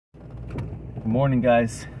morning,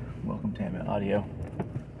 guys. Welcome to Emmett Audio.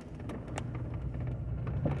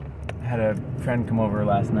 I had a friend come over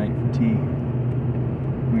last night for tea.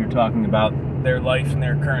 We were talking about their life and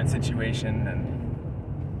their current situation, and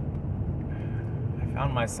I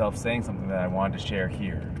found myself saying something that I wanted to share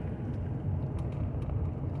here.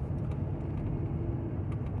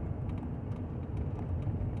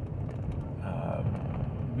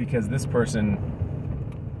 Because this person,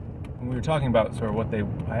 when we were talking about sort of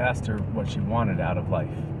I asked her what she wanted out of life,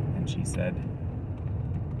 and she said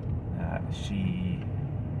that she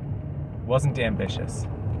wasn't ambitious,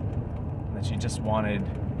 that she just wanted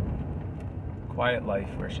a quiet life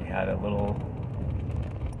where she had a little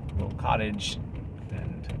cottage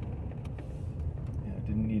and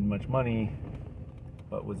didn't need much money,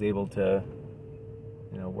 but was able to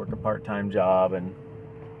work a part-time job and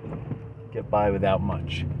get by without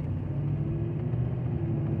much.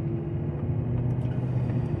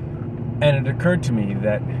 And it occurred to me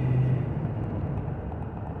that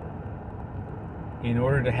in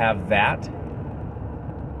order to have that,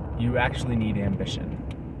 you actually need ambition.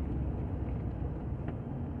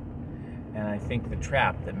 And I think the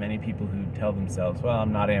trap that many people who tell themselves, well,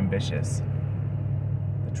 I'm not ambitious,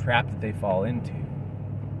 the trap that they fall into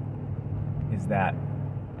is that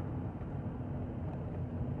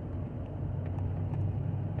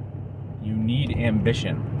you need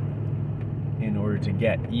ambition in order to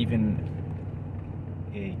get even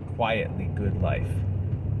a quietly good life.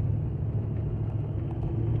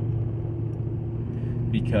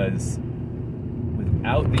 Because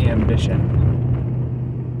without the ambition,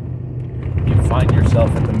 you find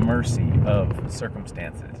yourself at the mercy of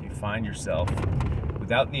circumstances. You find yourself,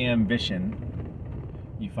 without the ambition,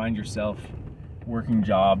 you find yourself working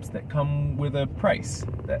jobs that come with a price,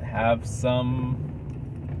 that have some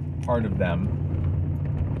part of them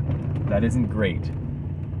that isn't great,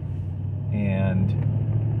 and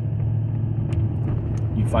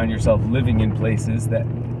you find yourself living in places that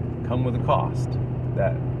come with a cost,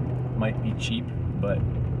 that might be cheap but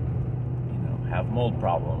have mold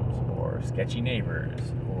problems or sketchy neighbors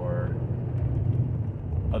or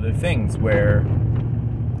other things where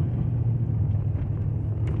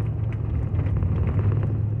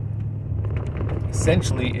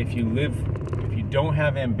essentially if you don't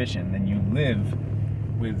have ambition, then you live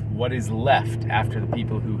with what is left after the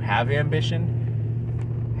people who have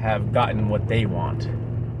ambition have gotten what they want.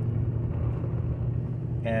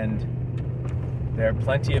 And there are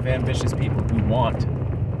plenty of ambitious people who want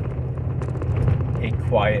a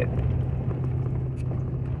quiet,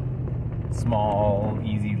 small,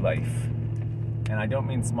 easy life. And I don't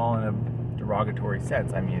mean small in a derogatory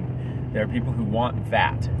sense. I mean, there are people who want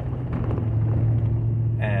that.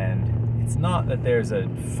 And it's not that there's a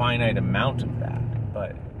finite amount of that,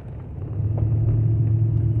 but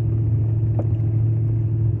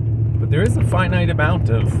there is a finite amount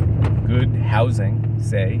of good housing,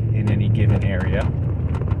 say, in any given area.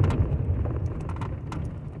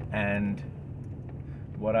 And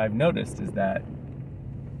what I've noticed is that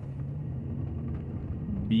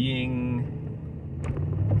being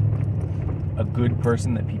a good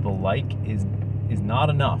person that people like is not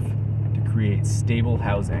enough to create stable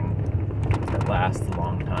housing that lasts a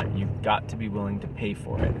long time. You've got to be willing to pay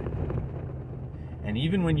for it. And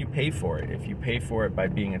even when you pay for it, if you pay for it by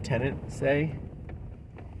being a tenant, say,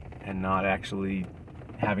 and not actually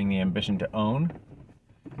having the ambition to own,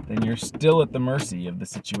 then you're still at the mercy of the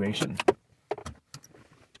situation.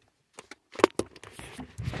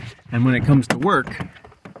 And when it comes to work,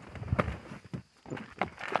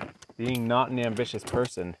 being not an ambitious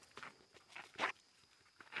person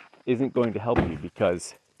isn't going to help you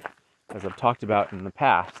because, as I've talked about in the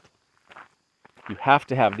past, you have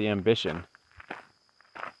to have the ambition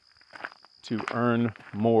to earn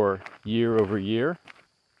more year over year.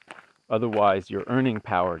 Otherwise, your earning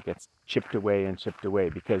power gets chipped away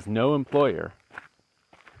because no employer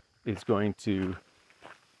is going to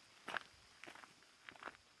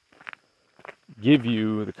give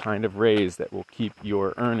you the kind of raise that will keep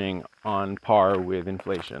your earning on par with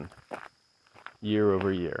inflation year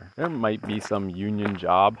over year. There might be some union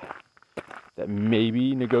job that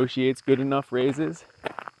maybe negotiates good enough raises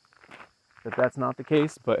that that's not the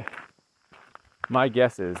case, but my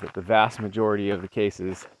guess is that the vast majority of the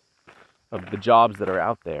cases of the jobs that are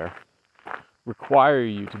out there require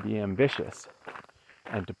you to be ambitious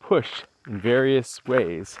and to push in various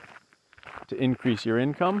ways to increase your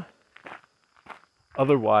income.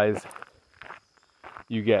 Otherwise,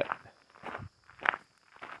 you get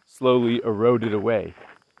slowly eroded away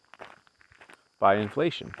by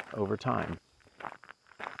inflation over time.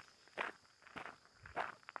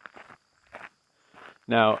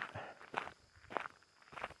 Now,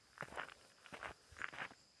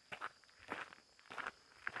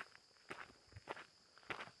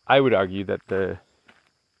 I would argue that the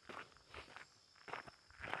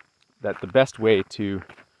best way to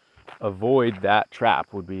avoid that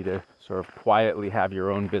trap would be to sort of quietly have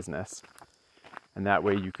your own business. And that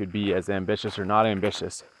way you could be as ambitious or not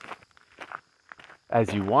ambitious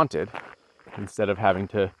as you wanted, instead of having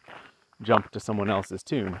to jump to someone else's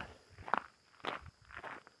tune.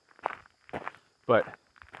 But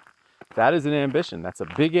that is an ambition. That's a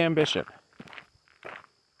big ambition.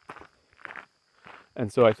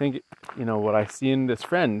 And so I think, what I see in this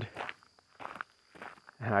friend,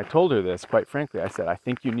 and I told her this, quite frankly, I said, I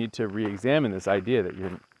think you need to re-examine this idea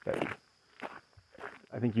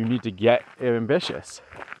I think you need to get ambitious.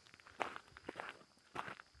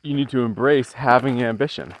 You need to embrace having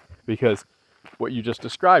ambition, because what you just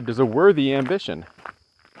described is a worthy ambition.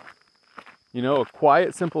 A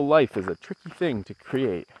quiet, simple life is a tricky thing to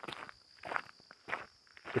create.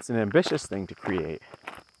 It's an ambitious thing to create.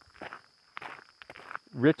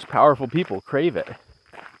 Rich, powerful people crave it.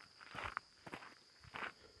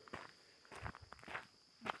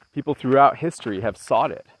 People throughout history have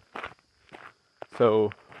sought it.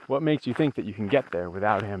 So, what makes you think that you can get there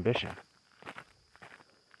without ambition?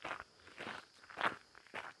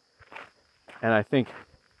 And I think,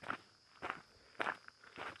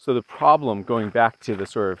 so the problem, going back to the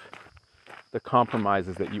sort of the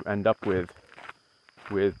compromises that you end up with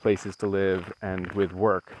places to live and with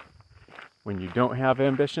work, when you don't have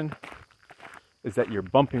ambition, is that you're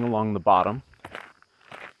bumping along the bottom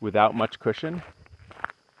without much cushion,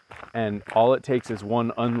 and all it takes is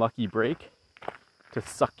one unlucky break to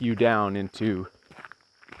suck you down into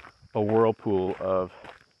a whirlpool of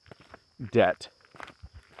debt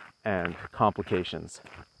and complications.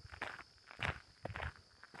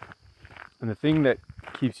 And the thing that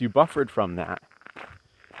keeps you buffered from that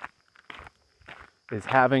is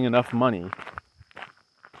having enough money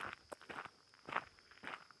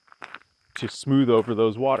to smooth over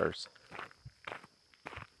those waters.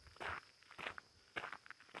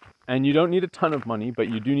 And you don't need a ton of money, but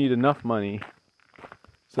you do need enough money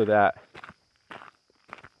so that,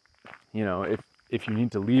 if you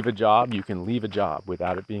need to leave a job, you can leave a job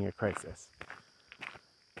without it being a crisis.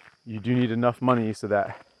 You do need enough money so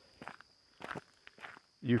that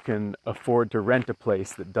you can afford to rent a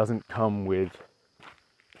place that doesn't come with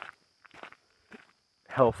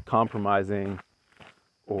health compromising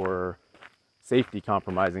or safety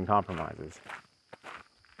compromising compromises.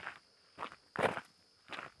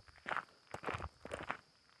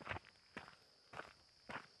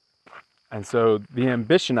 And so the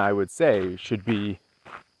ambition, I would say, should be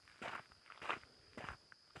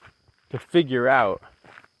to figure out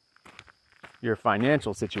your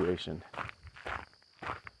financial situation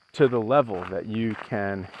to the level that you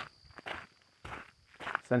can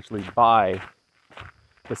essentially buy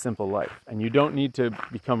the simple life. And you don't need to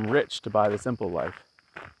become rich to buy the simple life,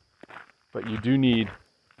 but you do need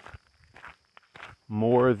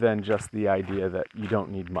more than just the idea that you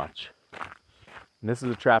don't need much. And this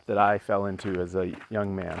is a trap that I fell into as a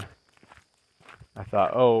young man. I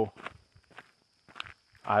thought,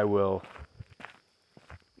 I will,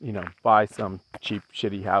 buy some cheap,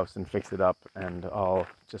 shitty house and fix it up, and I'll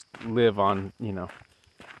just live on,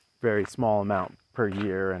 very small amount per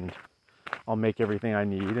year, and I'll make everything I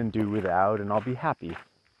need and do without, and I'll be happy.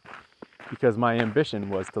 Because my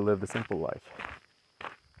ambition was to live the simple life.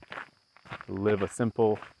 To live a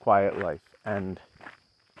simple, quiet life. And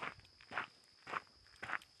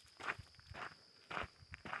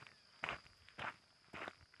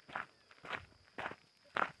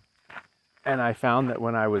I found that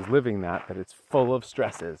when I was living that it's full of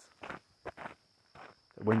stresses.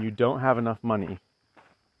 When you don't have enough money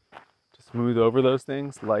to smooth over those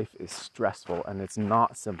things, life is stressful and it's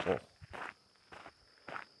not simple.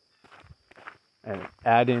 And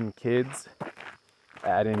add in kids,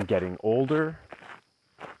 add in getting older,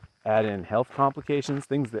 add in health complications,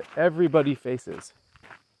 things that everybody faces.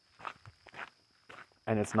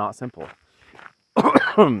 And it's not simple.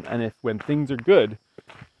 And when things are good,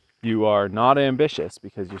 you are not ambitious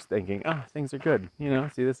because you're thinking, things are good.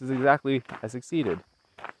 See, this is exactly, I succeeded.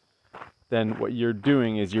 Then what you're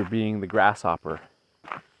doing is you're being the grasshopper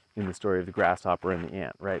in the story of the grasshopper and the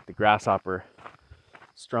ant, right? The grasshopper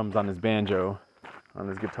strums on his banjo, on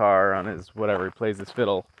his guitar, on his whatever, he plays his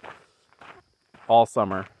fiddle all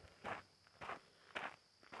summer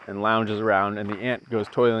and lounges around, and the ant goes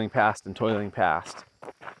toiling past.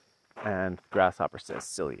 And the grasshopper says,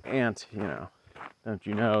 silly ant, don't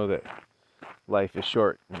you know that life is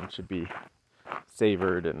short and should be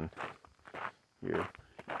savored, and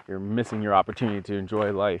you're missing your opportunity to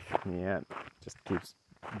enjoy life. And the ant just keeps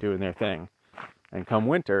doing their thing. And come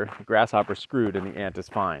winter, the grasshopper's screwed and the ant is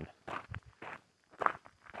fine.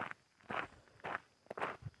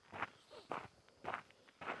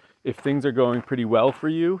 If things are going pretty well for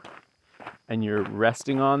you and you're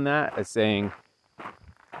resting on that as saying,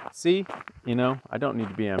 see, I don't need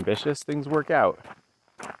to be ambitious, things work out.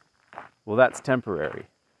 Well, that's temporary.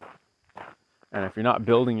 And if you're not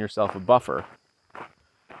building yourself a buffer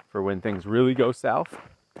for when things really go south,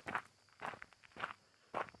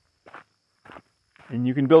 and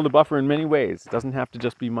you can build a buffer in many ways. It doesn't have to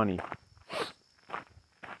just be money.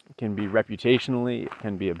 It can be reputationally, it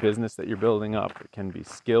can be a business that you're building up, it can be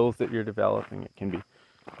skills that you're developing, it can be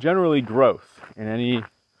generally growth in any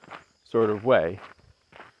sort of way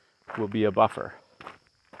will be a buffer.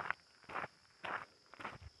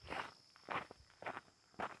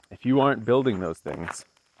 If you aren't building those things,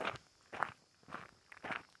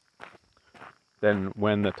 then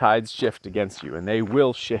when the tides shift against you, and they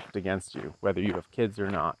will shift against you, whether you have kids or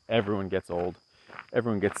not, everyone gets old,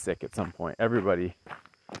 everyone gets sick at some point, everybody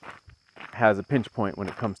has a pinch point when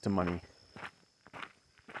it comes to money.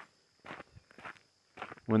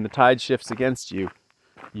 When the tide shifts against you,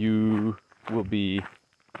 you will be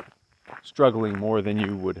struggling more than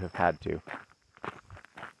you would have had to.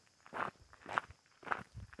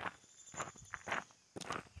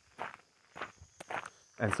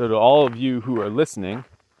 And so to all of you who are listening,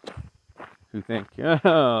 who think,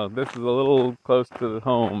 oh, this is a little close to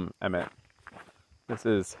home, Emmett.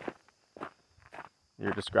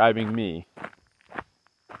 You're describing me.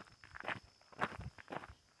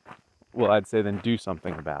 Well, I'd say then do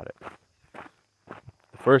something about it.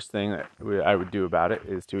 The first thing that I would do about it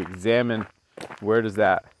is to examine where does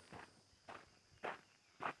that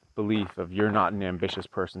belief of you're not an ambitious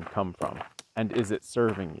person come from? And is it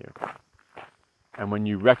serving you? And when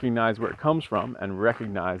you recognize where it comes from and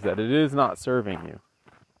recognize that it is not serving you,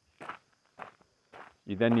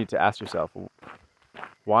 you then need to ask yourself,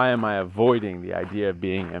 why am I avoiding the idea of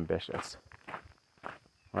being ambitious?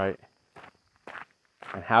 Right?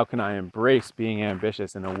 And how can I embrace being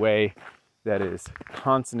ambitious in a way that is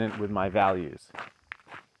consonant with my values?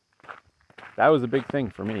 That was a big thing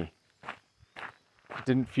for me. It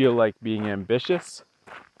didn't feel like being ambitious,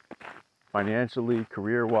 financially,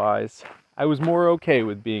 career-wise. I was more okay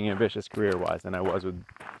with being ambitious career-wise than I was with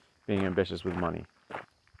being ambitious with money.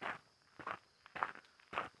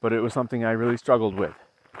 But it was something I really struggled with.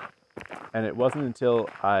 And it wasn't until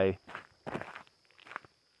I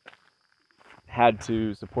had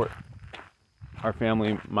to support our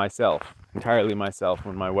family entirely myself,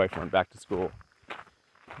 when my wife went back to school,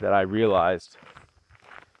 that I realized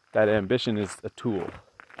that ambition is a tool.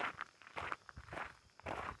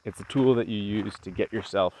 It's a tool that you use to get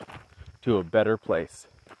yourself to a better place.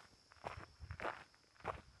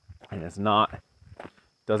 And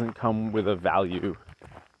doesn't come with a value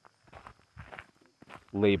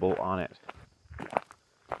label on it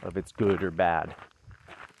of it's good or bad.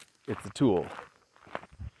 It's a tool.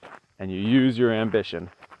 And you use your ambition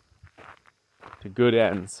to good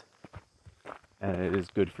ends, and it is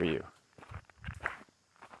good for you.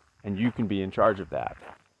 And you can be in charge of that.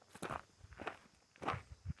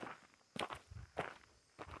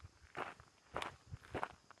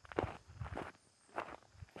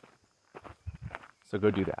 So go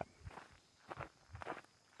do that.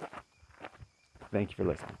 Thank you for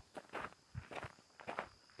listening.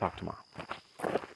 Talk tomorrow.